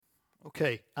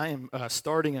Okay, I am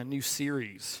starting a new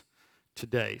series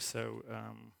today, so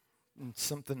it's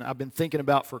something I've been thinking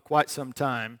about for quite some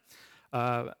time.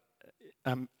 Uh,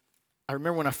 I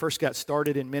remember when I first got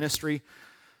started in ministry,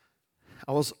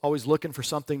 I was always looking for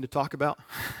something to talk about.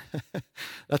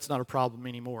 That's not a problem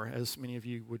anymore, as many of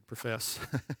you would profess.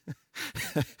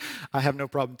 I have no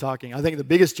problem talking. I think the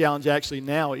biggest challenge actually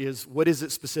now is what is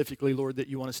it specifically, Lord, that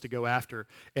you want us to go after,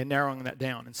 and narrowing that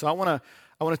down. And so I want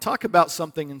to talk about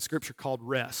something in Scripture called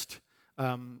rest.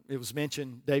 It was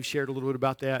mentioned, Dave shared a little bit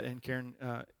about that, and Karen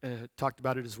talked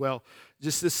about it as well.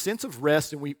 Just this sense of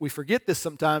rest, and we forget this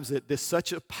sometimes, that there's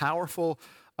such a powerful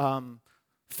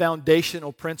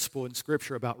foundational principle in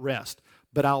Scripture about rest.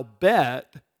 But I'll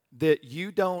bet that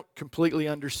you don't completely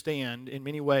understand, in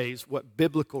many ways, what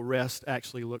biblical rest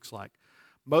actually looks like.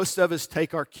 Most of us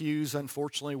take our cues,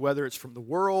 unfortunately, whether it's from the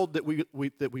world that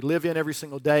we live in every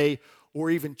single day, or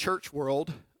even church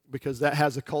world, because that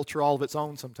has a culture all of its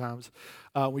own sometimes.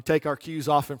 We take our cues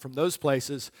often from those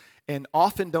places and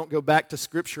often don't go back to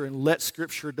Scripture and let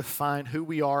Scripture define who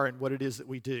we are and what it is that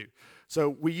we do. So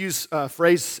we use a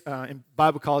phrase in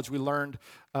Bible college we learned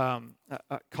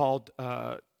called,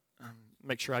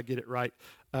 make sure I get it right,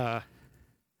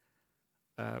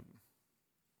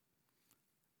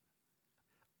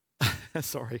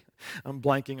 sorry, I'm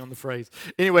blanking on the phrase.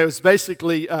 Anyway, it was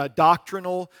basically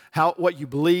doctrinal, what you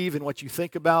believe and what you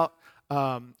think about,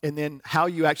 and then how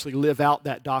you actually live out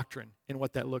that doctrine and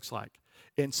what that looks like.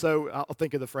 And so I'll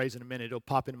think of the phrase in a minute. It'll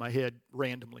pop into my head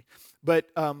randomly. But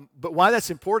why that's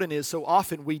important is so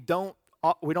often we don't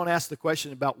ask the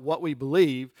question about what we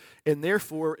believe, and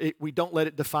therefore we don't let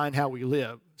it define how we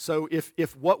live. So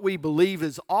if what we believe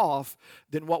is off,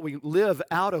 then what we live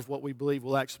out of what we believe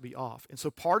will actually be off. And so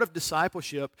part of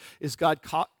discipleship is God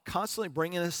constantly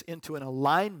bringing us into an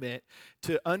alignment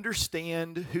to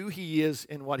understand who He is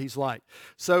and what He's like.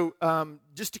 So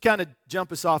just to kind of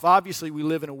jump us off, obviously we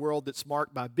live in a world that's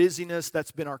marked by busyness.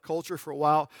 That's been our culture for a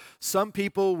while. Some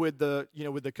people with the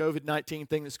COVID-19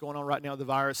 thing that's going on right now, the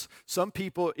virus, some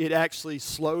people it actually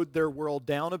slowed their world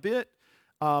down a bit,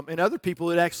 and other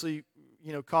people it actually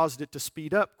caused it to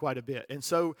speed up quite a bit. And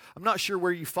so I'm not sure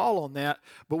where you fall on that,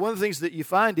 but one of the things that you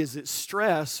find is that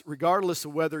stress, regardless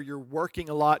of whether you're working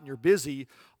a lot and you're busy,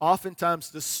 oftentimes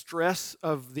the stress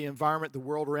of the environment, the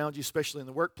world around you, especially in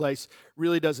the workplace,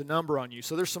 really does a number on you.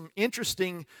 So there's some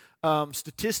interesting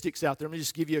statistics out there. Let me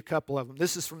just give you a couple of them.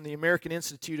 This is from the American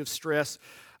Institute of Stress.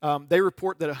 They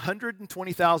report that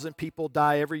 120,000 people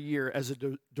die every year as a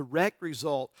direct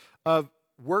result of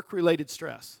work-related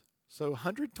stress. So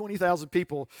 120,000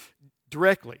 people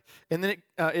directly. And then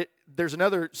there's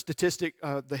another statistic.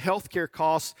 The healthcare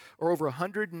costs are over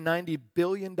 $190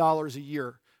 billion a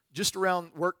year just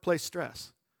around workplace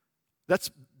stress.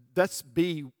 That's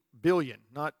B, billion,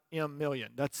 not M,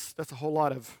 million. That's a whole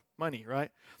lot of money,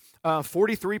 right?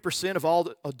 43% of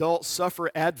all adults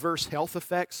suffer adverse health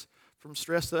effects from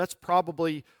stress. So that's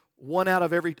probably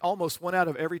almost one out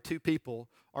of every two people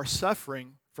are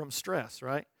suffering from stress,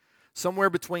 right? Somewhere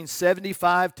between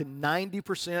 75 to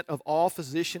 90% of all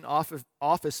physician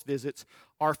office visits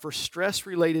are for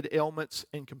stress-related ailments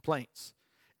and complaints.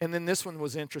 And then this one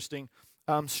was interesting.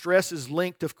 Stress is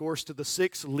linked, of course, to the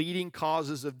 6 leading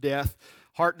causes of death: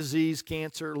 heart disease,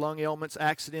 cancer, lung ailments,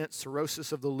 accidents,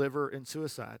 cirrhosis of the liver, and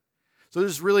suicide. So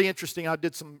this is really interesting. I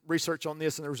did some research on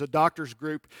this, and there was a doctor's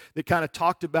group that kind of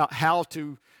talked about how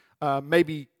to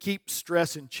maybe keep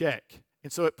stress in check.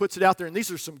 And so it puts it out there, and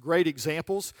these are some great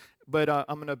examples, but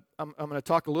I'm gonna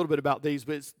talk a little bit about these,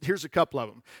 but here's a couple of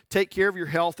them. Take care of your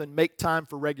health and make time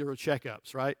for regular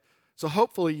checkups, right? So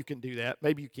hopefully you can do that.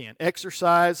 Maybe you can.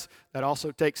 Exercise, that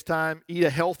also takes time. Eat a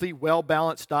healthy,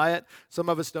 well-balanced diet. Some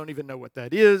of us don't even know what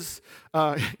that is.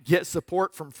 Get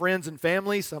support from friends and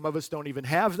family. Some of us don't even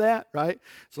have that, right?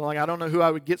 So I don't know who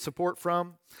I would get support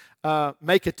from.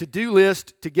 Make a to-do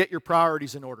list to get your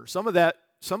priorities in order. Some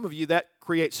of you, that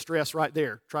creates stress right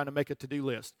there, trying to make a to-do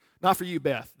list. Not for you,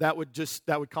 Beth. That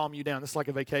would calm you down. It's like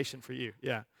a vacation for you.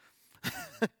 Yeah.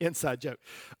 Inside joke.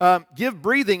 Give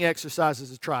breathing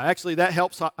exercises a try. Actually, that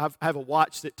helps. I have a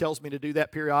watch that tells me to do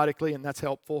that periodically, and that's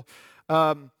helpful.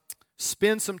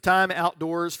 Spend some time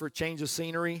outdoors for a change of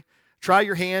scenery. Try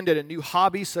your hand at a new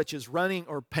hobby such as running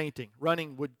or painting.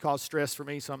 Running would cause stress for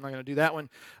me, so I'm not going to do that one.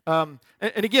 And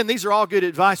again, these are all good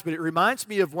advice, but it reminds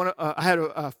me of one. I had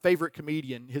a favorite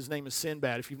comedian. His name is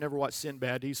Sinbad. If you've never watched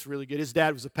Sinbad, he's really good. His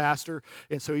dad was a pastor,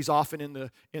 and so he's often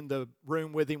in the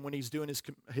room with him when he's doing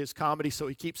his comedy, so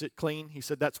he keeps it clean. He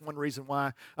said that's one reason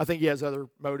why. I think he has other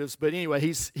motives, but anyway,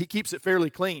 he keeps it fairly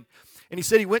clean. And he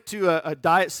said he went to a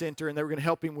diet center and they were going to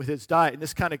help him with his diet. And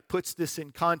this kind of puts this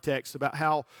in context about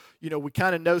how, we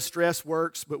kind of know stress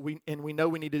works, but we know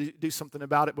we need to do something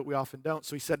about it, but we often don't.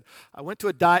 So he said, I went to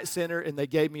a diet center and they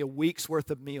gave me a week's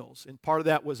worth of meals. And part of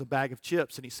that was a bag of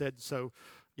chips. And he said, so,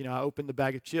 I opened the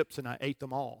bag of chips and I ate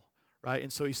them all. Right?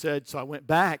 And so he said, so I went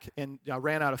back and I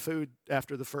ran out of food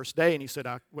after the first day. And he said,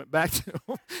 I went back to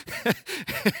him.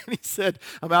 And he said,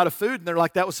 I'm out of food. And they're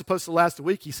like, that was supposed to last a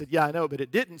week. He said, yeah, I know, but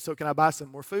it didn't. So can I buy some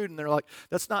more food? And they're like,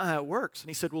 that's not how it works. And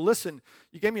he said, well, listen,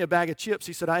 you gave me a bag of chips.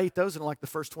 He said, I ate those in like the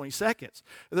first 20 seconds.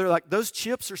 And they're like, those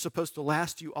chips are supposed to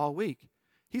last you all week.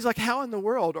 He's like, how in the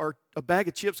world are a bag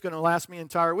of chips going to last me an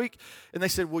entire week? And they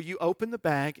said, well, you open the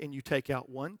bag and you take out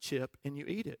one chip and you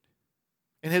eat it.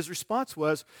 And his response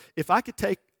was, if I could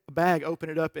take a bag, open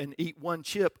it up, and eat one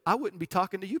chip, I wouldn't be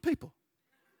talking to you people.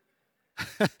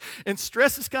 And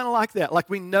stress is kind of like that. Like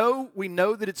we know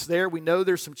that it's there. We know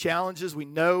there's some challenges. We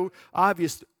know,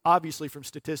 obviously from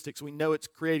statistics, we know it's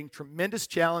creating tremendous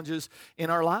challenges in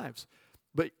our lives.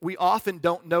 But we often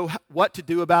don't know what to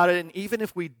do about it. And even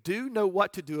if we do know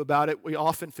what to do about it, we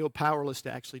often feel powerless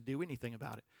to actually do anything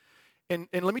about it.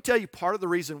 And let me tell you, part of the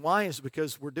reason why is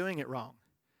because we're doing it wrong.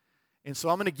 And so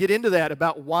I'm going to get into that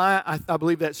about why I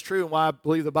believe that's true and why I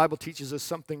believe the Bible teaches us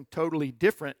something totally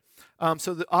different.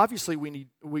 So that obviously we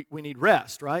need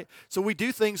rest, right? So we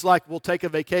do things like we'll take a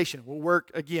vacation. We'll work,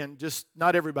 again, just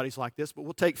not everybody's like this, but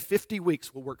we'll take 50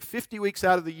 weeks. We'll work 50 weeks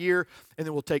out of the year, and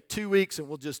then we'll take 2 weeks, and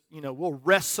we'll just, we'll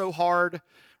rest so hard,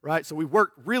 right? So we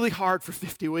work really hard for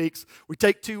 50 weeks. We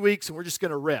take 2 weeks, and we're just going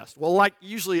to rest. Well, like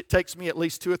usually it takes me at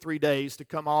least 2 or 3 days to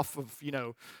come off of,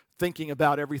 thinking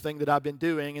about everything that I've been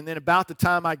doing. And then about the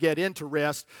time I get into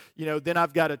rest, then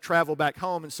I've got to travel back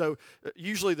home. And so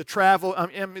usually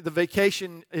the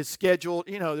vacation is scheduled.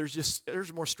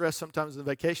 There's more stress sometimes in the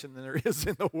vacation than there is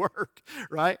in the work,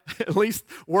 right? At least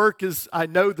work is, I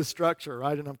know the structure,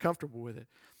 right? And I'm comfortable with it.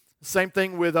 Same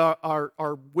thing with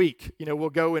our week. We'll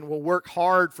go and we'll work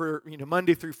hard for,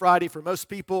 Monday through Friday for most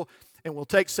people. And we'll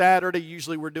take Saturday.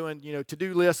 Usually we're doing,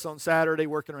 to-do lists on Saturday,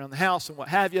 working around the house and what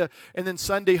have you. And then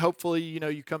Sunday, hopefully,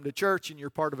 you come to church and you're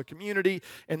part of a community.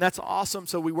 And that's awesome.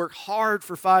 So we work hard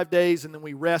for 5 days and then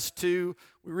we rest 2.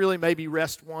 We really maybe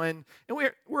rest 1.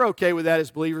 And we're okay with that as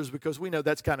believers because we know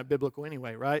that's kind of biblical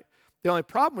anyway, right? The only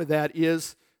problem with that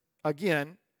is,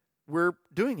 again, we're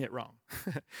doing it wrong.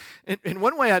 And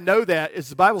one way I know that is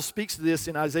the Bible speaks to this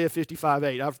in Isaiah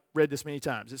 55:8. I've read this many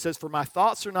times. It says, for my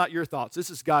thoughts are not your thoughts. This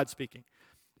is God speaking.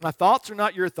 My thoughts are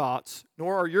not your thoughts,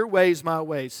 nor are your ways my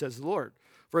ways, says the Lord.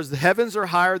 For as the heavens are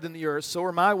higher than the earth, so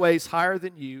are my ways higher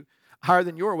than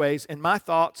your ways, and my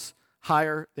thoughts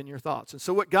higher than your thoughts. And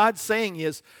so what God's saying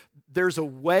is there's a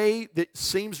way that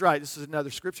seems right. This is another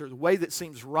scripture. The way that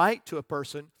seems right to a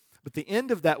person, but the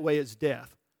end of that way is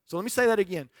death. So let me say that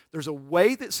again. There's a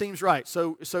way that seems right.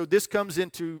 So this comes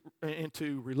into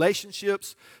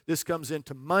relationships. This comes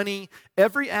into money.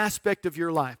 Every aspect of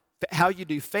your life, how you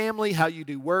do family, how you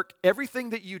do work, everything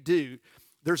that you do,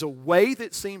 there's a way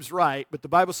that seems right. But the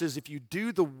Bible says if you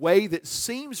do the way that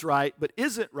seems right but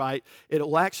isn't right,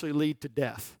 it'll actually lead to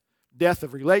death. Death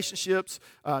of relationships,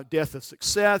 death of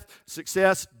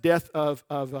success, death of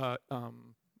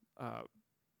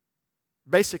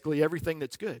basically everything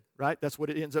that's good, right? That's what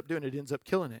it ends up doing. It ends up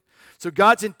killing it. So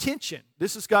God's intention,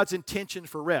 this is God's intention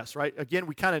for rest, right? Again,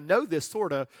 we kind of know this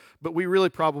sort of, but we really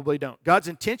probably don't. God's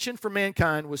intention for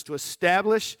mankind was to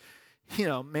establish,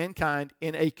 mankind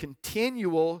in a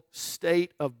continual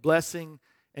state of blessing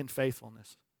and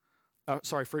faithfulness.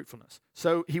 Fruitfulness.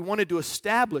 So he wanted to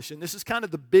establish, and this is kind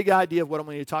of the big idea of what I'm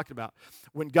going to be talking about.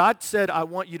 When God said, I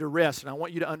want you to rest, and I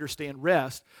want you to understand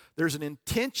rest, there's an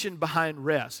intention behind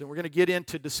rest. And we're going to get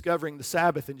into discovering the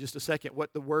Sabbath in just a second,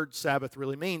 what the word Sabbath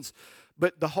really means.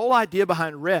 But the whole idea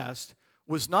behind rest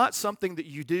was not something that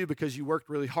you do because you worked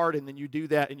really hard and then you do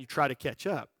that and you try to catch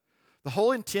up. The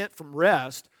whole intent from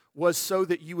rest was so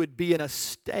that you would be in a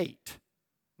state,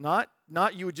 not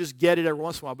you would just get it every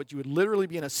once in a while, but you would literally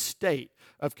be in a state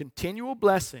of continual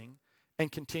blessing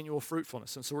and continual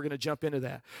fruitfulness. And so we're going to jump into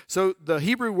that. So the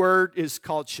Hebrew word is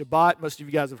called Shabbat. Most of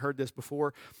you guys have heard this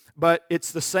before, but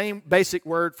it's the same basic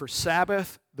word for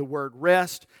Sabbath, the word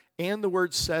rest, and the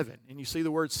word seven. And you see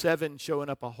the word seven showing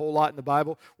up a whole lot in the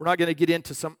Bible. We're not going to get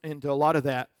into a lot of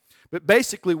that. But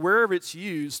basically, wherever it's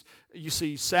used, you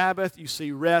see Sabbath, you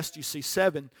see rest, you see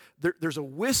seven. There's a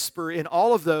whisper in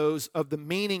all of those of the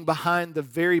meaning behind the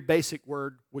very basic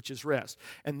word, which is rest.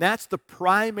 And that's the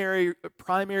primary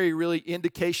really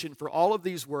indication for all of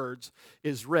these words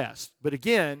is rest. But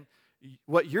again,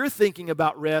 what you're thinking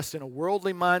about rest in a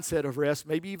worldly mindset of rest,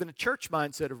 maybe even a church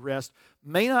mindset of rest,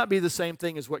 may not be the same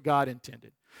thing as what God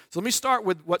intended. So let me start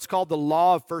with what's called the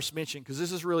law of first mention, because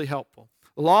this is really helpful.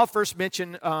 The law of first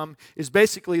mention is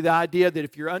basically the idea that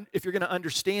if you're going to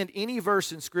understand any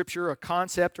verse in Scripture, a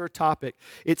concept or a topic,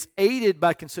 it's aided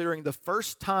by considering the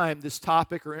first time this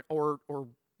topic or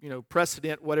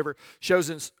precedent, whatever,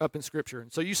 shows up in Scripture.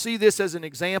 And so you see this as an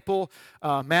example.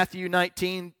 Matthew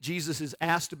 19, Jesus is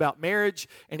asked about marriage,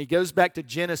 and he goes back to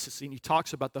Genesis, and he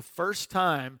talks about the first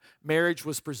time marriage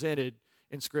was presented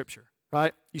in Scripture.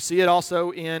 Right? You see it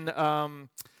also in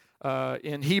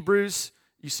Hebrews.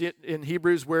 You see it in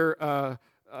Hebrews where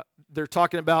they're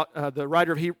talking about, the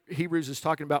writer of Hebrews is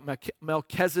talking about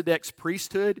Melchizedek's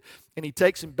priesthood, and he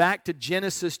takes him back to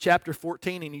Genesis chapter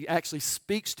 14, and he actually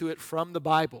speaks to it from the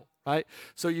Bible, right?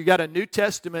 So you got the New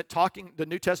Testament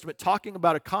talking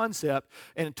about a concept,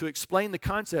 and to explain the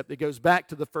concept, it goes back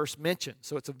to the first mention.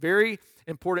 So it's a very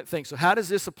important thing. So how does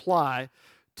this apply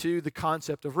to the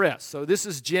concept of rest? So this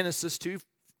is Genesis 2.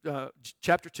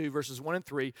 Chapter 2, verses 1 and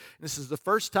 3. And this is the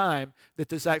first time that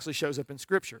this actually shows up in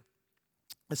Scripture.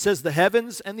 It says, the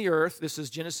heavens and the earth, this is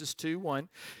Genesis 2, 1.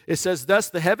 It says, thus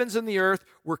the heavens and the earth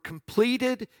were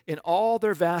completed in all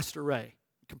their vast array.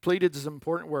 Completed is an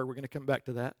important word. We're going to come back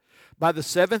to that. By the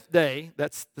seventh day,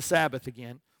 that's the Sabbath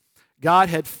again, God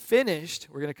had finished,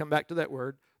 we're going to come back to that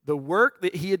word, the work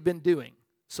that he had been doing.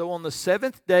 So on the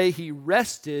seventh day, he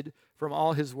rested from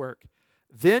all his work.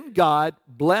 Then God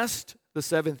blessed the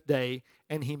seventh day,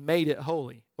 and he made it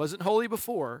holy. It wasn't holy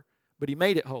before, but he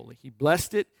made it holy. He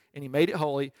blessed it, and he made it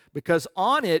holy, because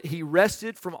on it he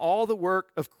rested from all the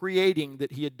work of creating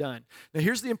that he had done. Now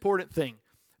here's the important thing.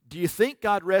 Do you think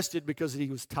God rested because he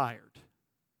was tired?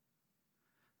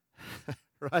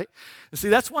 Right? And see,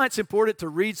 that's why it's important to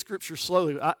read Scripture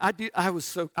slowly.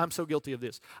 I'm so guilty of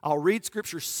this. I'll read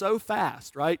Scripture so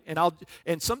fast, right?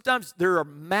 And sometimes there are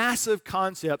massive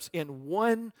concepts in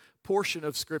one portion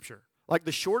of Scripture. Like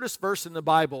the shortest verse in the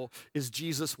Bible is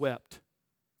Jesus wept.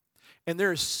 And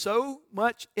there is so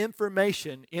much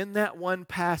information in that one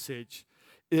passage,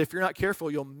 if you're not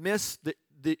careful, you'll miss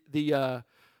the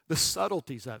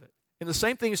subtleties of it. And the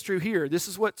same thing is true here. This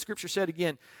is what Scripture said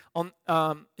again.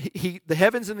 The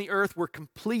heavens and the earth were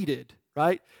completed,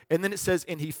 right? And then it says,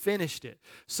 and he finished it.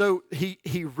 So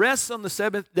he rests on the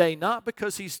seventh day, not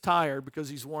because he's tired, because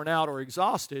he's worn out or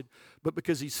exhausted, but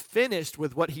because he's finished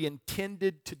with what he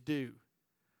intended to do.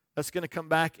 That's going to come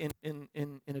back in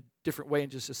a different way in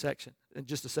just a second.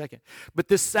 But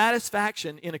this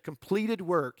satisfaction in a completed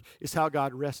work is how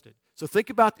God rested. So think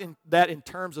about that in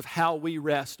terms of how we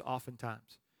rest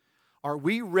oftentimes. Are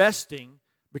we resting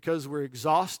because we're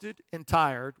exhausted and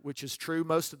tired, which is true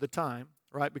most of the time,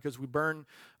 right? Because we burn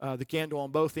the candle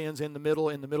on both ends in the middle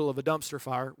of a dumpster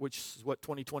fire, which is what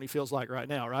 2020 feels like right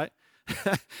now, right?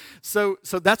 So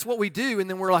that's what we do, and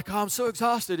then we're like, oh, I'm so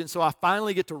exhausted, and so I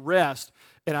finally get to rest,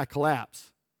 and I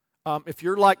collapse. If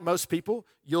you're like most people,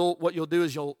 what you'll do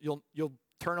is you'll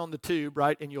turn on the tube,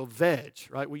 right, and you'll veg,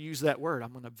 right? We use that word.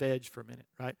 I'm going to veg for a minute,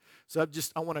 right? So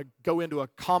I want to go into a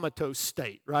comatose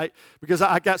state, right? Because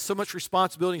I got so much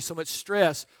responsibility, so much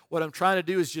stress. What I'm trying to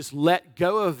do is just let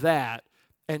go of that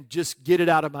and just get it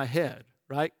out of my head,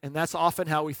 right? And that's often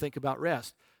how we think about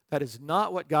rest. That is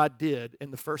not what God did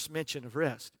in the first mention of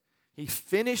rest. He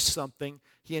finished something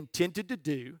he intended to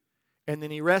do, and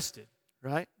then he rested,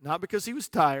 right? Not because he was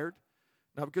tired,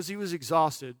 not because he was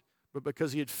exhausted, but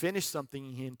because he had finished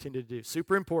something he intended to do.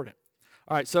 Super important.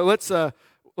 All right, so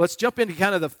let's jump into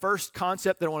kind of the first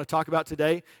concept that I want to talk about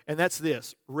today, and that's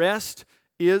this. Rest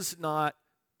is not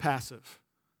passive.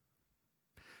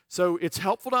 So it's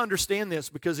helpful to understand this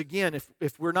because, again,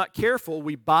 if we're not careful,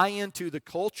 we buy into the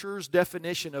culture's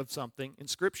definition of something in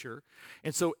Scripture.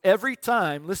 And so every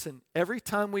time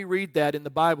we read that in the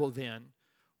Bible then,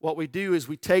 what we do is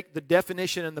we take the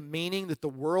definition and the meaning that the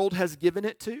world has given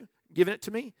it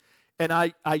to me, and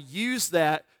I use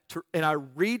that and I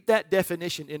read that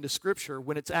definition into Scripture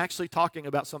when it's actually talking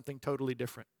about something totally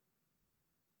different.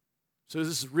 So this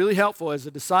is really helpful as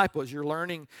a disciple, as you're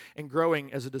learning and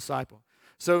growing as a disciple.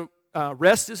 So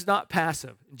rest is not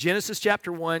passive. In Genesis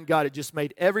chapter 1, God had just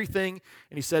made everything,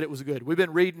 and he said it was good. We've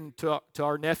been reading to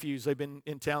our nephews. They've been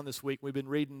in town this week. We've been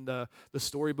reading the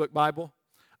Storybook Bible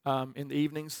in the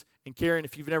evenings. And Karen,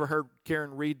 if you've never heard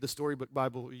Karen read the Storybook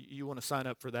Bible, you want to sign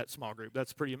up for that small group.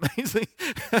 That's pretty amazing.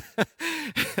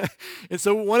 And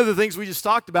so one of the things we just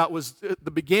talked about was at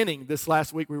the beginning. This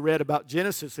last week we read about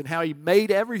Genesis and how he made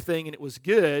everything, and it was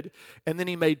good. And then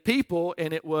he made people,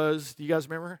 and it was, do you guys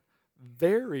remember?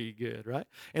 Very good, right?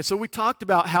 And so we talked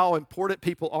about how important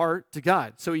people are to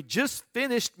God. So he just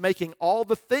finished making all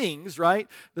the things, right?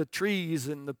 The trees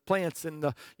and the plants and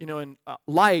the, and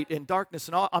light and darkness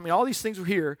and all. I mean, all these things were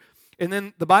here. And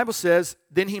then the Bible says,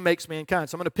 then he makes mankind.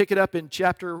 So I'm going to pick it up in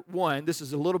chapter 1. This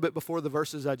is a little bit before the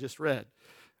verses I just read.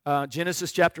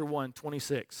 Genesis chapter 1,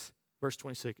 26, verse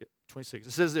 26.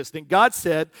 It says this, then God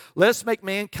said, let us make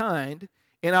mankind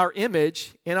in our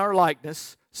image, in our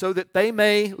likeness, so that they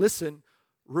may, listen,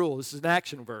 rule. This is an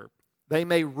action verb. They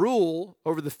may rule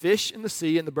over the fish in the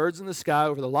sea and the birds in the sky,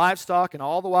 over the livestock and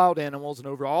all the wild animals, and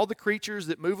over all the creatures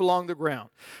that move along the ground.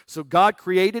 So God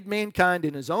created mankind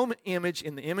in his own image.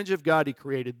 In the image of God, he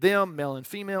created them, male and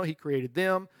female, he created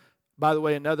them. By the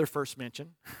way, another first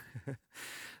mention.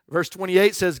 Verse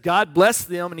 28 says, God blessed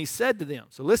them, and he said to them.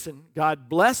 So listen, God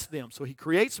blessed them. So he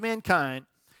creates mankind,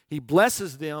 he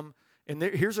blesses them, and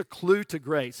here's a clue to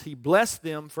grace. He blessed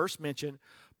them, first mention,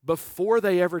 before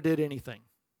they ever did anything.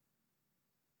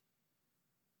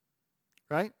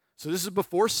 Right? So this is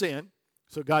before sin.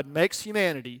 So God makes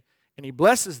humanity, and he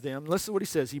blesses them. Listen to what he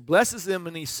says. He blesses them,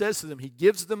 and he says to them, he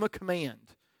gives them a command.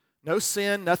 No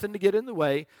sin, nothing to get in the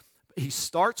way. He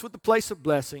starts with the place of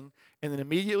blessing, and then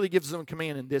immediately gives them a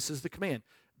command, and this is the command.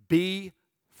 Be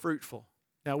fruitful.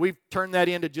 Now, we've turned that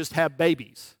into just have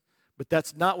babies, but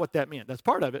that's not what that meant. That's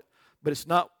part of it, but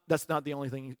that's not the only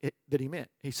thing that he meant.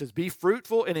 He says, be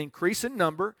fruitful and increase in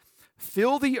number,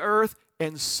 fill the earth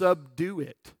and subdue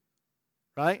it.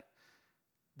 Right?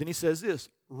 Then he says this,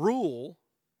 rule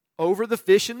over the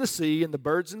fish in the sea and the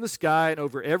birds in the sky and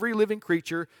over every living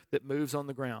creature that moves on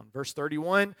the ground. Verse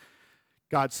 31,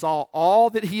 God saw all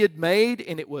that he had made,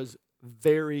 and it was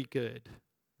very good.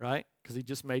 Right? Because he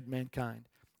just made mankind.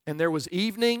 And there was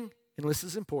evening, and this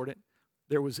is important,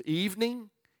 there was evening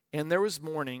and there was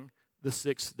morning the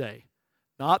sixth day.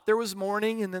 Not there was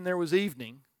morning and then there was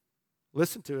evening.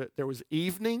 Listen to it. There was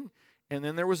evening and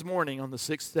then there was morning on the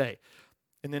sixth day.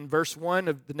 And then verse 1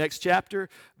 of the next chapter,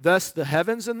 thus the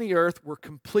heavens and the earth were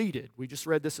completed. We just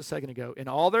read this a second ago. In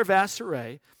all their vast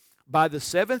array, by the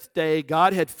seventh day,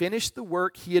 God had finished the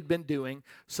work he had been doing.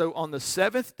 So on the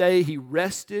seventh day, he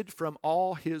rested from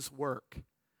all his work.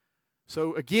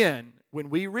 So again, when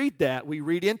we read that, we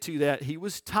read into that he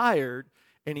was tired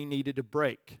and he needed a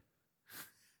break.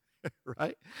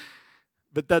 Right?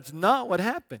 But that's not what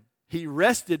happened. He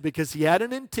rested because he had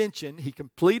an intention. He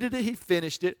completed it. He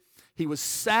finished it. He was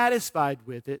satisfied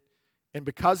with it, and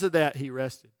because of that, he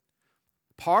rested.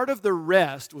 Part of the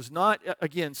rest was not,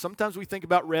 again, sometimes we think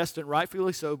about rest, and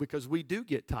rightfully so, because we do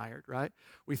get tired, right?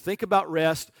 We think about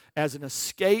rest as an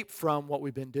escape from what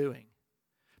we've been doing.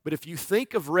 But if you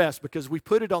think of rest, because we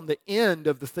put it on the end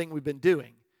of the thing we've been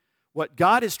doing, what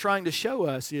God is trying to show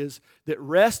us is that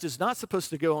rest is not supposed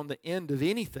to go on the end of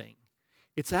anything.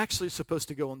 It's actually supposed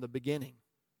to go on the beginning.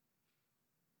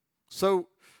 So,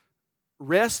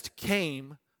 rest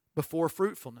came before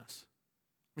fruitfulness.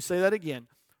 Let me say that again.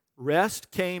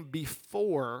 Rest came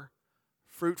before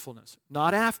fruitfulness,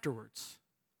 not afterwards.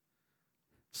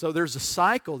 So there's a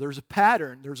cycle, there's a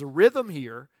pattern, there's a rhythm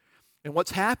here. And what's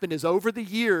happened is over the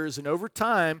years and over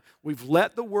time, we've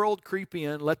let the world creep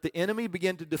in, let the enemy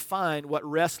begin to define what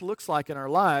rest looks like in our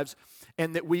lives,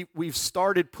 and that we've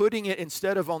started putting it,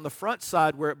 instead of on the front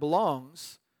side where it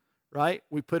belongs, right?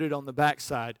 We put it on the back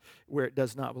side where it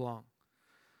does not belong.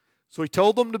 So he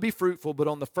told them to be fruitful, but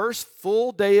on the first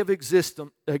full day of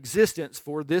existence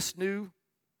for this new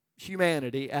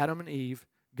humanity, Adam and Eve,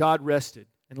 God rested.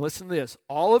 And listen to this.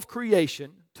 All of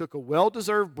creation took a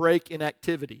well-deserved break in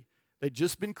activity. They'd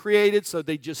just been created, so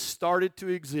they just started to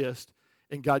exist,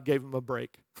 and God gave them a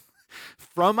break.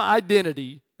 From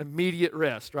identity, immediate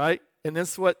rest, right? And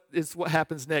this is what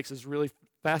happens next. Is really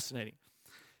fascinating.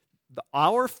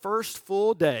 Our first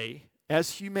full day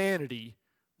as humanity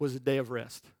was a day of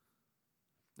rest.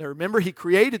 Now remember, he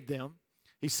created them.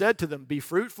 He said to them, be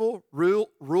fruitful,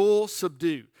 rule,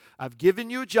 subdue. I've given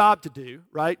you a job to do,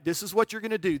 right? This is what you're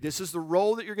going to do. This is the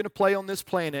role that you're going to play on this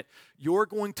planet. You're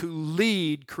going to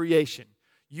lead creation.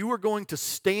 You are going to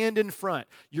stand in front.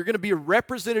 You're going to be a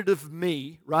representative of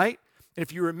me, right? And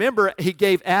if you remember, he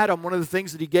gave Adam, one of the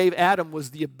things that he gave Adam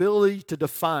was the ability to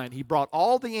define. He brought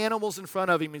all the animals in front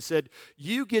of him and said,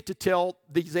 you get to tell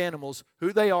these animals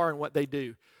who they are and what they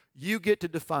do. You get to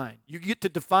define. You get to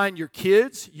define your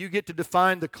kids. You get to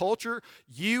define the culture.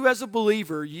 You as a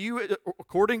believer, you,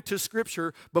 according to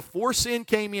Scripture, before sin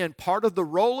came in, part of the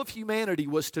role of humanity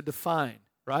was to define,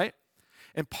 right?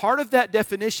 And part of that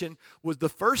definition was the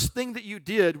first thing that you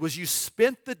did was you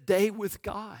spent the day with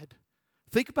God.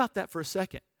 Think about that for a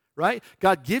second, right?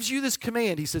 God gives you this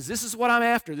command. He says, this is what I'm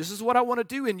after. This is what I want to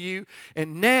do in you.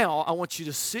 And now I want you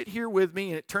to sit here with me.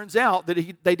 And it turns out that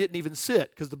they didn't even sit,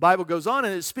 because the Bible goes on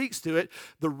and it speaks to it.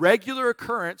 The regular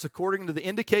occurrence, according to the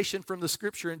indication from the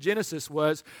scripture in Genesis,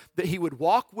 was that he would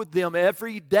walk with them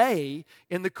every day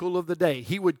in the cool of the day.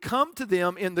 He would come to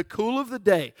them in the cool of the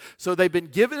day. So they've been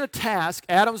given a task.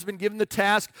 Adam's been given the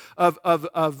task of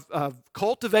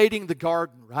cultivating the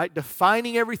garden, right?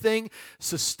 Defining everything,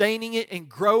 sustaining it, and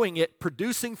growing it,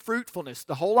 producing fruitfulness.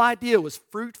 The whole idea was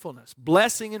fruitfulness.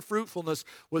 Blessing and fruitfulness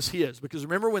was his. Because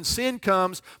remember, when sin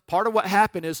comes, part of what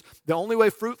happened is the only way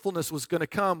fruitfulness was going to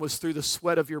come was through the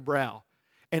sweat of your brow.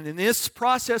 And in this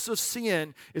process of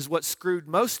sin is what screwed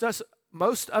most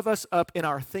of us up in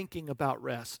our thinking about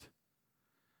rest.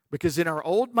 Because in our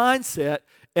old mindset,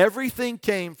 everything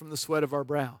came from the sweat of our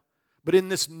brow. But in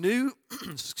this new,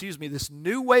 this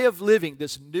new way of living,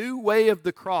 this new way of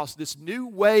the cross, this new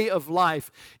way of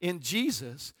life in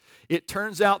Jesus, it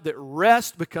turns out that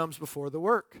rest becomes before the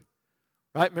work.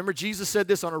 Right? Remember, Jesus said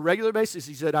this on a regular basis.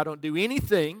 He said, I don't do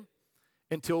anything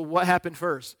until what happened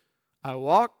first? I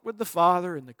walked with the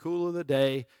Father in the cool of the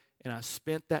day, and I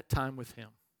spent that time with Him.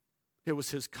 It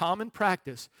was His common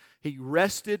practice. He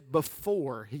rested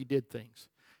before He did things.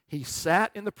 He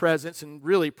sat in the presence, and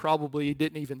really probably he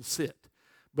didn't even sit.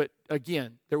 But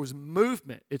again, there was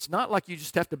movement. It's not like you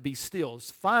just have to be still.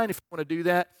 It's fine if you want to do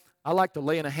that. I like to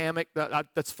lay in a hammock.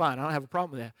 That's fine. I don't have a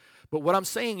problem with that. But what I'm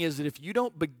saying is that if you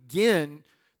don't begin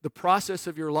the process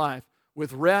of your life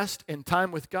with rest and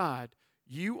time with God,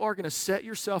 you are going to set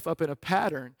yourself up in a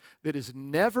pattern that is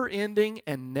never ending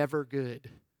and never good.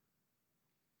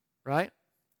 Right?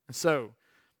 And so,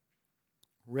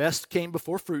 rest came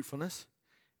before fruitfulness.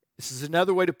 This is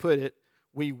another way to put it.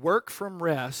 We work from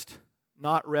rest,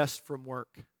 not rest from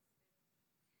work.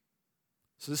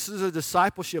 So this is a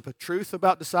discipleship, a truth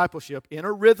about discipleship in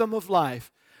a rhythm of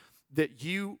life, that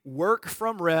you work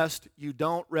from rest, you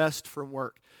don't rest from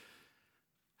work.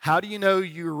 How do you know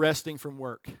you're resting from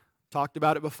work? Talked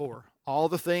about it before. All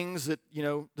the things that,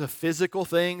 the physical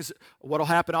things, what'll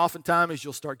happen oftentimes is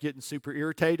you'll start getting super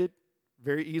irritated.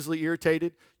 Very easily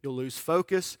irritated. You'll lose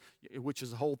focus, which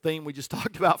is the whole thing we just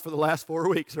talked about for the last 4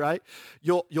 weeks, right?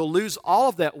 You'll lose all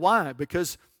of that. Why?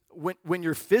 Because when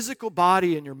your physical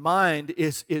body and your mind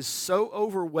is so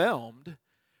overwhelmed,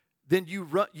 then you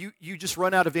just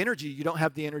run out of energy. You don't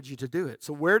have the energy to do it.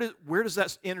 So where does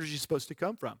that energy supposed to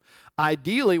come from?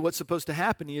 Ideally, what's supposed to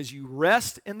happen is you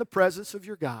rest in the presence of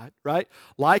your God, right?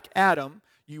 Like Adam,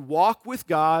 you walk with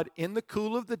God in the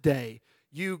cool of the day.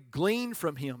 You glean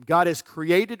from Him. God has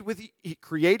created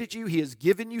you. He has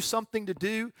given you something to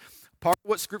do. Part of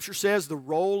what Scripture says, the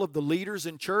role of the leaders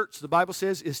in church, the Bible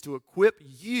says, is to equip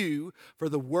you for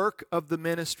the work of the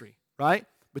ministry, right?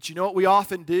 But you know what we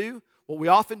often do? What we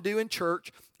often do in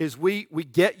church is we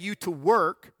get you to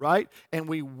work, right? And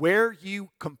we wear you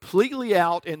completely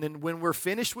out, and then when we're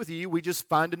finished with you, we just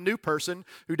find a new person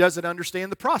who doesn't understand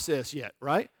the process yet,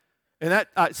 right? And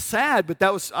that's sad, but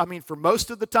that was, for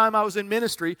most of the time I was in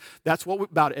ministry, that's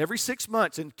about every 6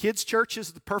 months. And kids' church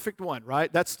is the perfect one,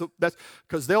 right? That's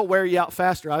because they'll wear you out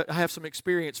faster. I have some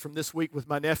experience from this week with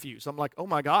my nephews. I'm like, oh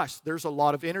my gosh, there's a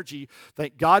lot of energy.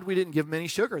 Thank God we didn't give them any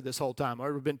sugar this whole time. It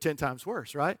would have been 10 times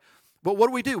worse, right? But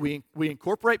what do? We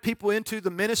incorporate people into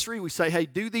the ministry. We say, hey,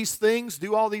 do these things,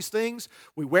 do all these things.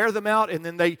 We wear them out, and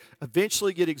then they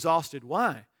eventually get exhausted.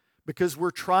 Why? Because we're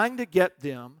trying to get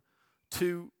them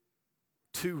to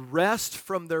rest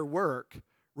from their work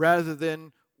rather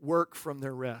than work from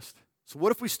their rest. So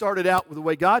what if we started out with the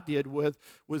way God did with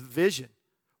vision?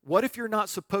 What if you're not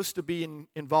supposed to be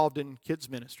involved in kids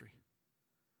ministry?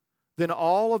 Then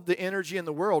all of the energy in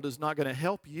the world is not going to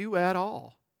help you at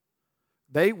all.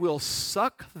 They will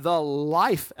suck the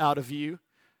life out of you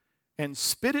and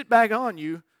spit it back on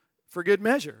you for good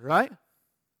measure, right?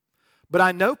 But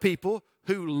I know people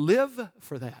who live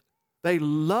for that. They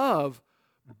love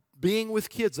being with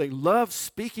kids. They love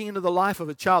speaking into the life of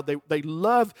a child. They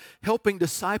love helping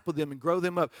disciple them and grow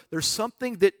them up. There's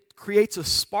something that creates a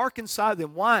spark inside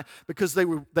them. Why? Because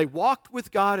they walked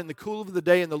with God in the cool of the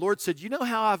day, and the Lord said, you know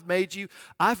how I've made you?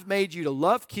 I've made you to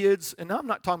love kids, and I'm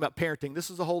not talking about parenting. This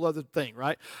is a whole other thing,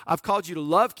 right? I've called you to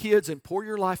love kids and pour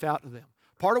your life out to them.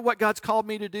 Part of what God's called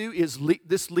me to do is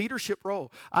this leadership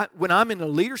role. When I'm in a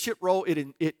leadership role,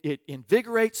 it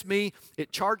invigorates me,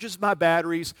 it charges my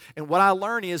batteries, and what I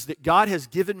learn is that God has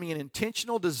given me an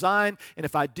intentional design, and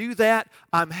if I do that,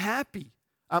 I'm happy,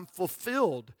 I'm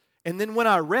fulfilled. And then when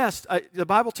I rest, the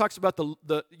Bible talks about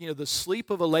the sleep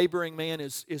of a laboring man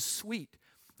is sweet.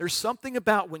 There's something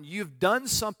about when you've done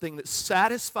something that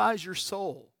satisfies your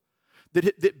soul,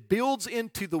 that builds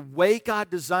into the way God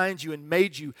designed you and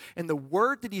made you, and the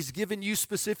word that He's given you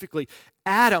specifically.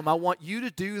 Adam, I want you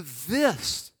to do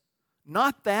this,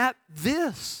 not that,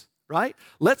 this, right?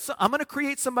 I'm going to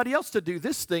create somebody else to do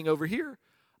this thing over here.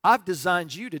 I've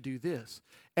designed you to do this.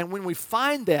 And when we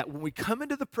find that, when we come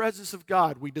into the presence of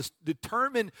God, we just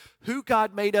determine who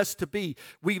God made us to be.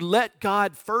 We let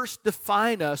God first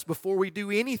define us before we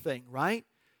do anything, right?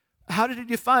 How did He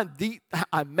define?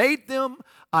 I made them,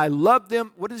 I loved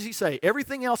them. What does He say?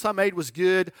 Everything else I made was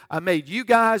good. I made you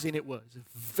guys, and it was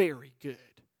very good,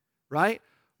 right?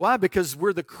 Why? Because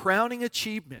we're the crowning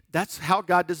achievement. That's how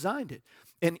God designed it.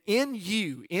 And in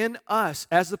you, in us,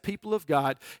 as the people of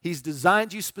God, He's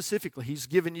designed you specifically. He's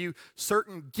given you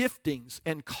certain giftings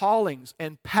and callings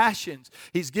and passions.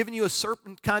 He's given you a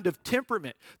certain kind of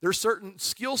temperament. There are certain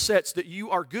skill sets that you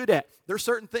are good at. There are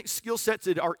certain skill sets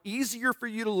that are easier for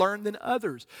you to learn than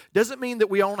others. Doesn't mean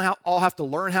that we all have to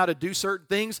learn how to do certain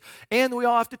things and we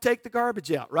all have to take the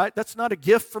garbage out, right? That's not a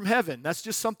gift from heaven. That's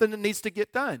just something that needs to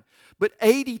get done. But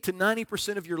 80 to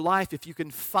 90% of your life, if you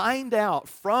can find out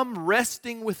from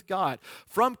resting with God,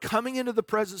 from coming into the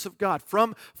presence of God,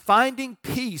 from finding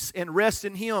peace and rest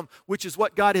in Him, which is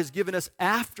what God has given us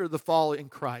after the fall in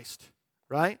Christ,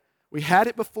 right? We had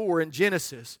it before in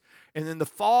Genesis, and then the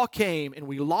fall came, and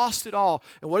we lost it all.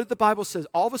 And what did the Bible say?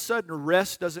 All of a sudden,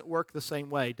 rest doesn't work the same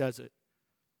way, does it?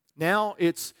 Now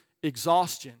it's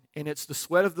exhaustion, and it's the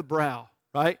sweat of the brow,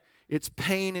 right? It's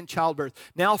pain in childbirth.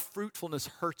 Now fruitfulness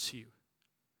hurts you.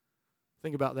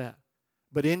 Think about that.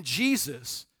 But in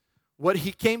Jesus, what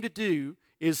He came to do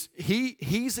is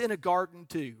He's in a garden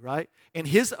too, right? And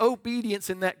His obedience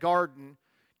in that garden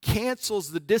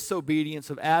cancels the disobedience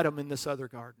of Adam in this other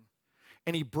garden.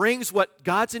 And He brings what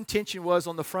God's intention was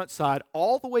on the front side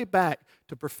all the way back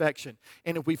to perfection.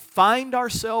 And if we find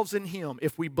ourselves in Him,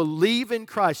 if we believe in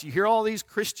Christ, you hear all these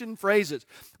Christian phrases,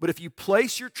 but if you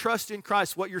place your trust in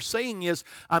Christ, what you're saying is,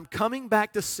 I'm coming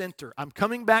back to center. I'm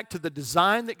coming back to the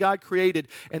design that God created,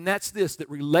 and that's this, that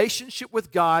relationship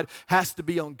with God has to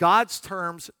be on God's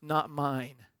terms, not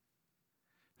mine.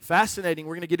 Fascinating.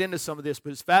 We're going to get into some of this,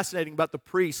 but it's fascinating about the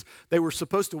priests. They were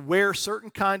supposed to wear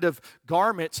certain kind of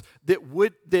garments that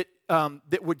would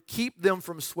keep them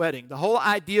from sweating. The whole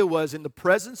idea was, in the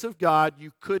presence of God,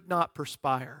 you could not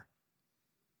perspire.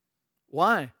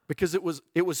 Why? Because it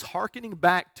was hearkening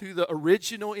back to the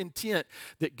original intent,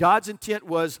 that God's intent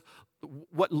was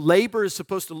what labor is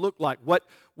supposed to look like, what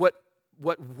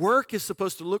work is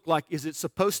supposed to look like. Is it's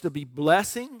supposed to be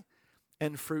blessing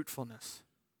and fruitfulness.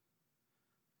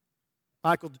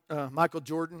 Michael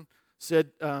Jordan said,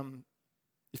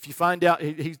 if you find out,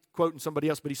 he's quoting somebody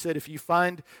else, but he said, if you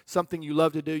find something you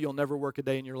love to do, you'll never work a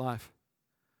day in your life.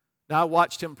 Now, I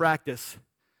watched him practice.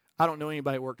 I don't know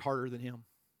anybody that worked harder than him,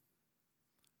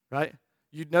 right?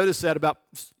 You'd notice that about,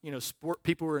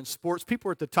 people who are in sports. People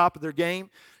are at the top of their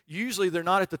game. Usually they're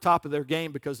not at the top of their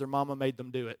game because their mama made them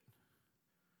do it,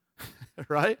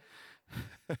 right?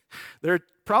 They're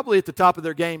probably at the top of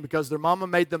their game because their mama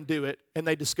made them do it, and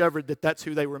they discovered that that's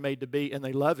who they were made to be, and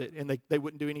they love it, and they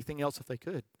wouldn't do anything else if they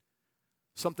could.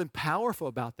 Something powerful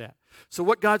about that. So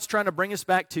what God's trying to bring us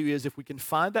back to is, if we can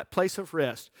find that place of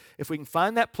rest, if we can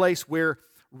find that place where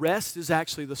rest is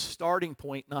actually the starting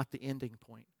point, not the ending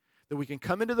point, that we can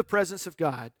come into the presence of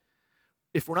God.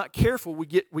 If we're not careful,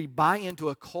 we buy into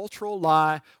a cultural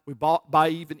lie, we buy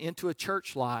even into a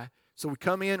church lie. So we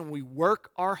come in and we work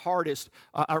our hardest.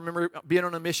 I remember being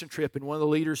on a mission trip, and one of the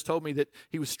leaders told me that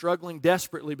he was struggling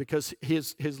desperately because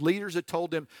his leaders had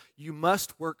told him, "You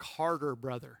must work harder,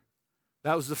 brother."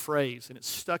 That was the phrase, and it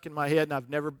stuck in my head, and I've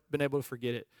never been able to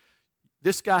forget it.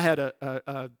 This guy had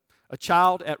a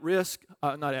child at risk,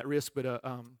 not at risk, but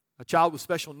a child with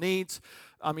special needs.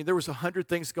 I mean, there was 100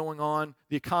 things going on.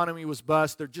 The economy was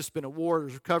bust. There'd just been a war. There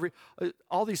was recovery.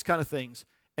 All these kind of things.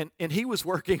 And he was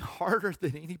working harder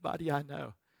than anybody I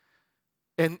know.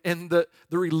 And the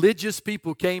religious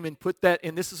people came and put that,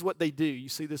 and this is what they do. You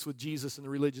see this with Jesus, and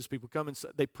the religious people come and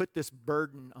they put this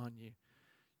burden on you.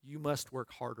 You must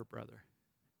work harder, brother.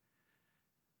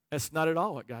 That's not at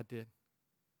all what God did.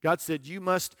 God said, you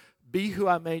must be who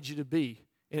I made you to be.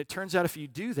 And it turns out if you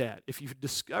do that, if you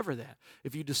discover that,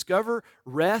 if you discover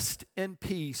rest and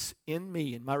peace in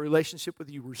me, in my relationship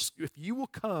with you, if you will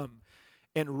come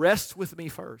and rest with me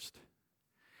first,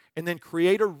 and then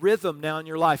create a rhythm now in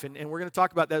your life. And we're going to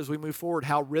talk about that as we move forward,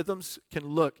 how rhythms can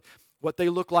look, what they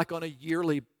look like on a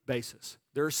yearly basis.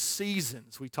 There are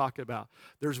seasons we talk about.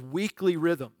 There's weekly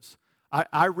rhythms.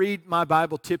 I read my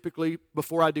Bible typically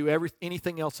before I do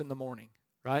anything else in the morning,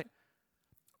 right?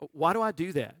 Why do I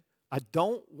do that? I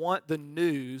don't want the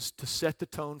news to set the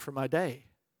tone for my day.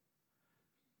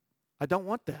 I don't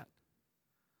want that.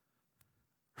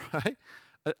 right?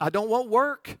 I don't want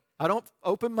work. I don't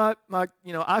open my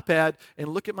iPad and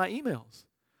look at my emails.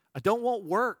 I don't want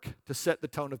work to set the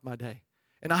tone of my day.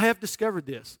 And I have discovered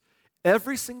this.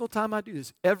 Every single time I do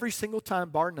this, every single time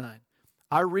bar none,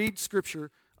 I read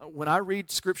Scripture. When I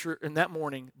read Scripture in that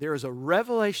morning, there is a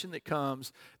revelation that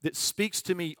comes that speaks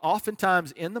to me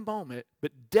oftentimes in the moment,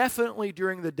 but definitely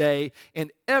during the day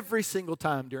and every single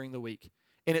time during the week.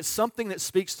 And it's something that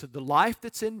speaks to the life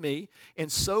that's in me.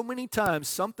 And so many times,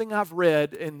 something I've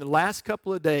read in the last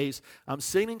couple of days, I'm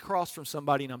sitting across from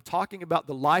somebody and I'm talking about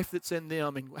the life that's in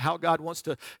them and how God wants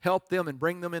to help them and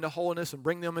bring them into wholeness and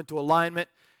bring them into alignment.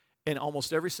 And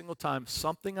almost every single time,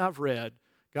 something I've read,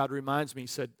 God reminds me, He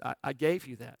said, I gave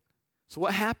you that. So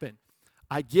what happened?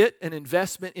 I get an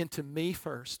investment into me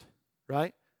first,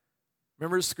 right?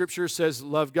 Remember the Scripture says,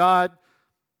 love God,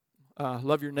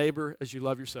 love your neighbor as you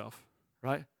love yourself.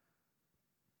 Right?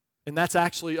 And that's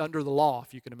actually under the law,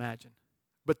 if you can imagine.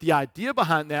 But the idea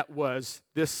behind that was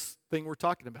this thing we're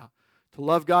talking about, to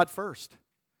love God first,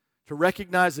 to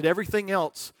recognize that everything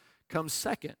else comes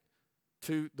second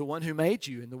to the one who made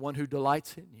you and the one who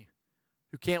delights in you,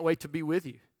 who can't wait to be with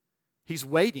you. He's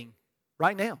waiting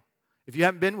right now. If you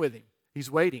haven't been with Him,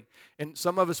 He's waiting. And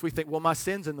some of us, we think, well, my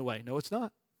sin's in the way. No, it's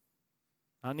not.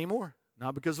 Not anymore.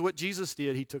 Not because of what Jesus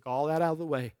did. He took all that out of the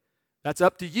way. That's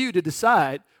up to you to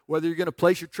decide whether you're going to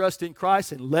place your trust in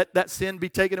Christ and let that sin be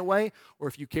taken away or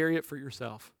if you carry it for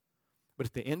yourself. But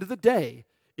at the end of the day,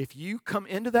 if you come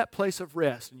into that place of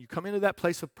rest and you come into that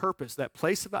place of purpose, that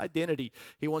place of identity,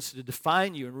 He wants to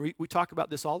define you. And we talk about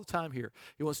this all the time here.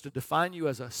 He wants to define you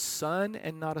as a son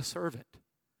and not a servant.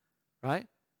 Right?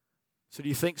 So do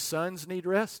you think sons need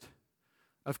rest?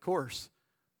 Of course.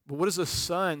 But what does a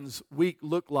son's week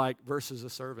look like versus a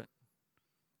servant?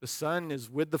 The son is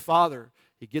with the father.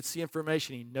 He gets the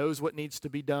information. He knows what needs to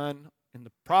be done in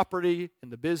the property, in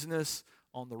the business,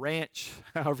 on the ranch,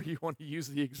 however you want to use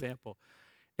the example.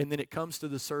 And then it comes to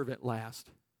the servant last.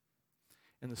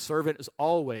 And the servant is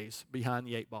always behind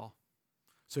the eight ball.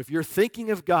 So if you're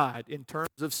thinking of God in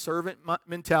terms of servant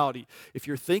mentality, if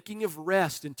you're thinking of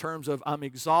rest in terms of I'm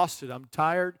exhausted, I'm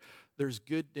tired, there's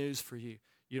good news for you.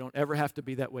 You don't ever have to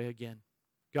be that way again.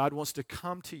 God wants to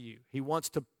come to you. He wants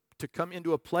to come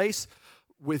into a place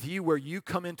with you where you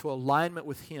come into alignment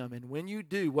with Him. And when you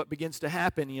do, what begins to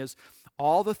happen is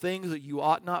all the things that you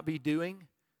ought not be doing,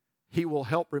 He will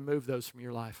help remove those from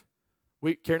your life.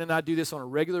 Karen and I do this on a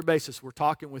regular basis. We're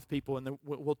talking with people and then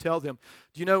we'll tell them,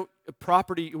 do you know,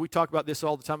 property, we talk about this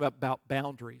all the time about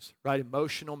boundaries, right?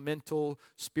 Emotional, mental,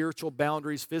 spiritual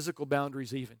boundaries, physical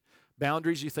boundaries even.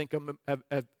 Boundaries you think of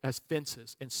as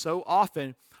fences. And so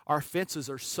often, our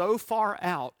fences are so far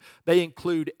out, they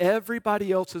include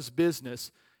everybody else's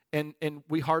business, and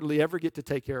we hardly ever get to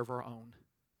take care of our own.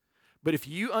 But if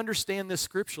you understand this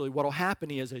scripturally, what will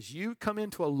happen is as you come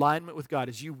into alignment with God,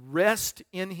 as you rest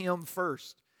in Him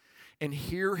first, and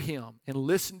hear Him, and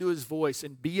listen to His voice,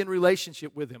 and be in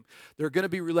relationship with Him, there are going to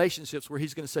be relationships where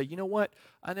He's going to say, you know what?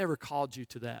 I never called you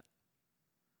to that.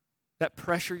 That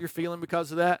pressure you're feeling because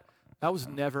of that, that was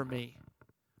never me.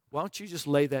 Why don't you just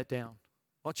lay that down?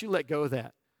 Why don't you let go of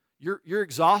that? You're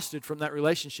exhausted from that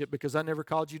relationship because I never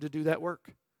called you to do that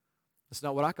work. That's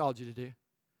not what I called you to do.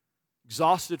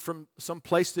 Exhausted from some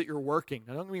place that you're working.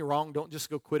 Now, don't get me wrong, don't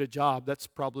just go quit a job. That's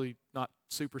probably not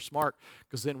super smart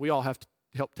because then we all have to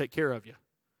help take care of you.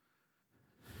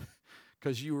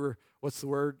 Because you were, what's the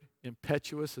word?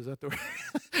 Impetuous, is that the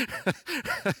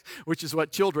word? Which is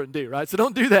what children do, right? So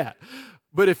don't do that.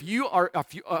 But if you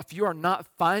are not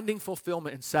finding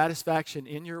fulfillment and satisfaction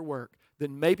in your work,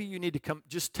 then maybe you need to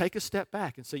just take a step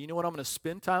back and say, you know what, I'm going to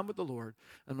spend time with the Lord.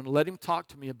 I'm going to let Him talk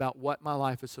to me about what my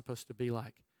life is supposed to be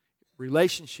like.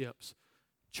 Relationships,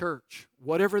 church,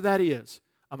 whatever that is.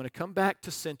 I'm going to come back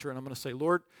to center and I'm going to say,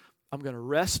 Lord, I'm going to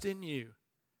rest in You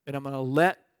and I'm going to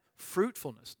let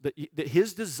fruitfulness, that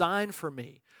His design for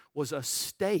me was a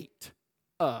state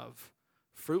of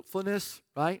fruitfulness,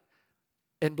 right,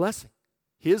 and blessing.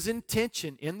 His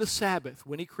intention in the Sabbath,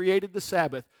 when He created the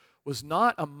Sabbath, was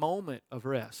not a moment of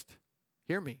rest.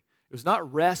 Hear me. It was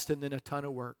not rest and then a ton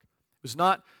of work. It was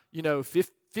not,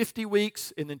 50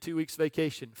 weeks and then 2 weeks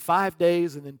vacation, 5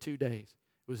 days and then 2 days.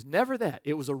 It was never that.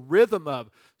 It was a rhythm of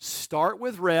start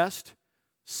with rest,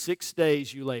 6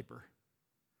 days you labor.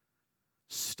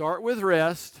 Start with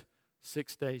rest,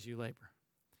 6 days you labor.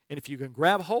 And if you can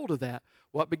grab hold of that,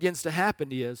 what begins to happen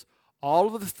is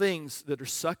all of the things that are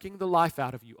sucking the life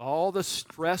out of you, all the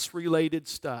stress-related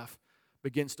stuff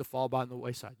begins to fall by the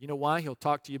wayside. You know why? He'll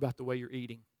talk to you about the way you're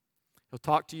eating. He'll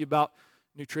talk to you about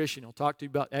nutrition. He'll talk to you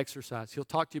about exercise. He'll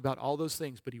talk to you about all those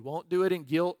things, but He won't do it in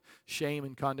guilt, shame,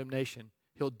 and condemnation.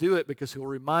 He'll do it because He'll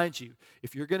remind you,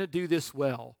 if you're going to do this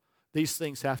well, these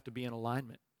things have to be in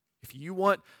alignment. If you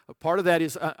want, a part of that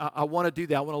is I want to do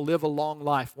that. I want to live a long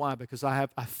life. Why? Because I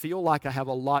feel like I have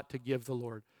a lot to give the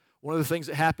Lord. One of the things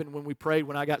that happened when we prayed,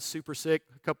 when I got super sick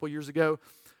a couple years ago,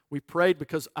 we prayed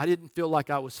because I didn't feel like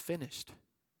I was finished,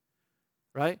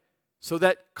 right? So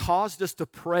that caused us to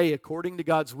pray according to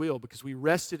God's will because we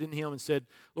rested in Him and said,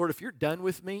 Lord, if you're done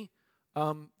with me,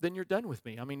 then you're done with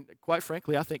me. I mean, quite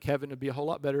frankly, I think heaven would be a whole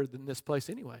lot better than this place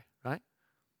anyway, right?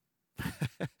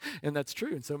 And that's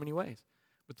true in so many ways.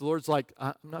 But the Lord's like,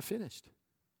 I'm not finished.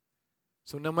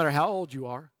 So no matter how old you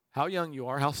are, how young you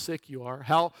are, how sick you are,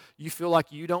 how you feel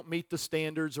like you don't meet the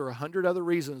standards or 100 other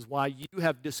reasons why you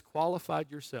have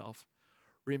disqualified yourself,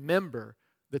 remember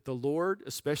that the Lord,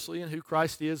 especially in who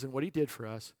Christ is and what He did for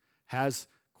us, has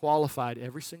qualified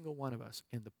every single one of us.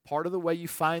 And the part of the way you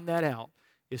find that out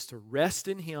is to rest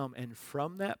in Him, and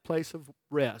from that place of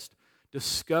rest,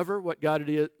 discover what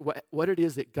it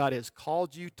is that God has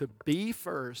called you to be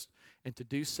first and to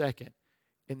do second,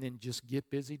 and then just get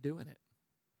busy doing it.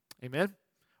 Amen?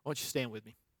 Why don't you stand with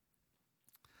me?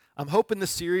 I'm hoping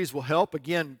this series will help.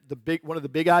 Again, one of the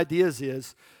big ideas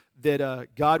is that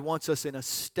God wants us in a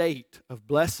state of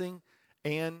blessing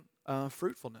and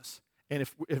fruitfulness. And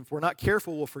if we're not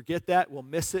careful, we'll forget that, we'll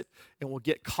miss it, and we'll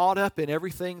get caught up in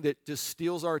everything that just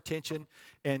steals our attention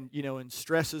and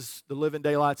stresses the living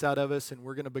daylights out of us, and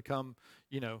we're going to become,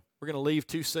 we're going to leave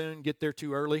too soon, get there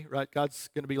too early, right? God's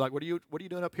going to be like, what are you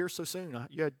doing up here so soon?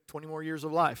 You had 20 more years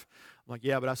of life. I'm like,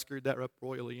 yeah, but I screwed that up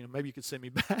royally. Maybe you could send me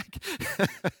back,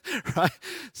 right?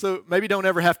 So maybe don't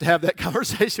ever have to have that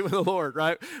conversation with the Lord,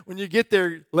 right? When you get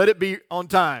there, let it be on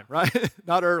time, right?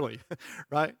 Not early,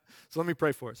 right? So let me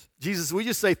pray for us. Jesus, we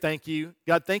just say thank you.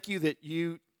 God, thank you that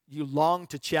you long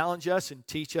to challenge us and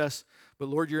teach us. But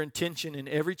Lord, your intention in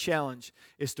every challenge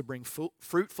is to bring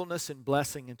fruitfulness and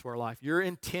blessing into our life. Your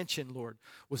intention, Lord,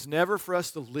 was never for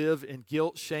us to live in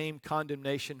guilt, shame,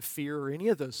 condemnation, fear, or any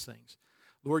of those things.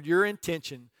 Lord, your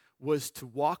intention was to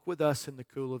walk with us in the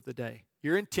cool of the day.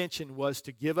 Your intention was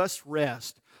to give us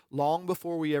rest long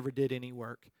before we ever did any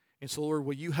work. And so, Lord,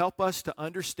 will you help us to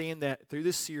understand that through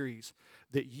this series,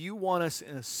 that you want us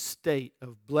in a state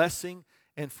of blessing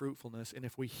and fruitfulness. And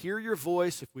if we hear your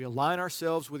voice, if we align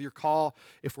ourselves with your call,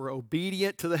 if we're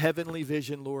obedient to the heavenly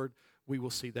vision, Lord, we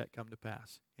will see that come to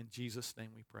pass. In Jesus' name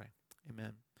we pray.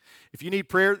 Amen. If you need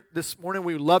prayer this morning,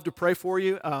 we would love to pray for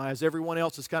you. As everyone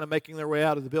else is kind of making their way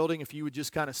out of the building, if you would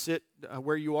just kind of sit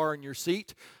where you are in your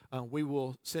seat, we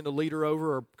will send a leader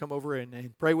over or come over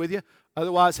and pray with you.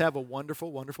 Otherwise, have a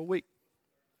wonderful, wonderful week.